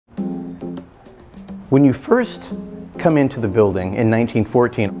When you first come into the building in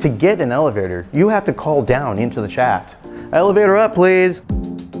 1914, to get an elevator, you have to call down into the shaft. Elevator up, please.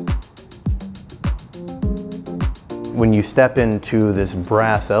 When you step into this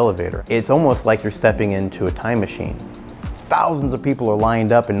brass elevator, it's almost like you're stepping into a time machine. Thousands of people are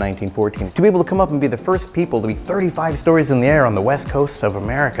lined up in 1914 to be able to come up and be the first people to be 35 stories in the air on the west coast of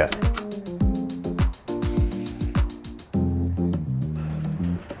America.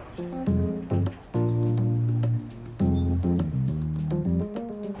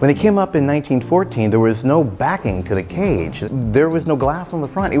 When it came up in 1914, there was no backing to the cage. There was no glass on the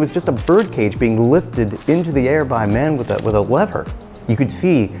front. It was just a bird cage being lifted into the air by men with a lever. You could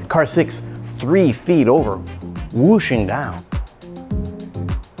see car 6 3 feet over, whooshing down.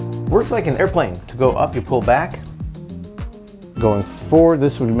 Works like an airplane. To go up, you pull back. Going forward,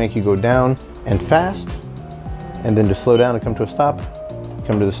 this would make you go down and fast. And then to slow down and come to a stop,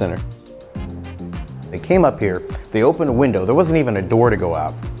 come to the center. They came up here, they opened a window. There wasn't even a door to go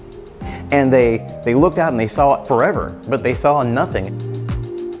out. And they looked out and they saw it forever, but they saw nothing.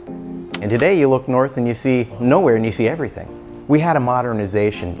 And today you look north and you see nowhere and you see everything. We had a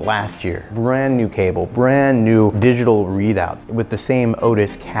modernization last year. Brand new cable, brand new digital readouts with the same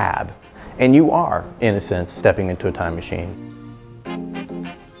Otis cab. And you are, in a sense, stepping into a time machine.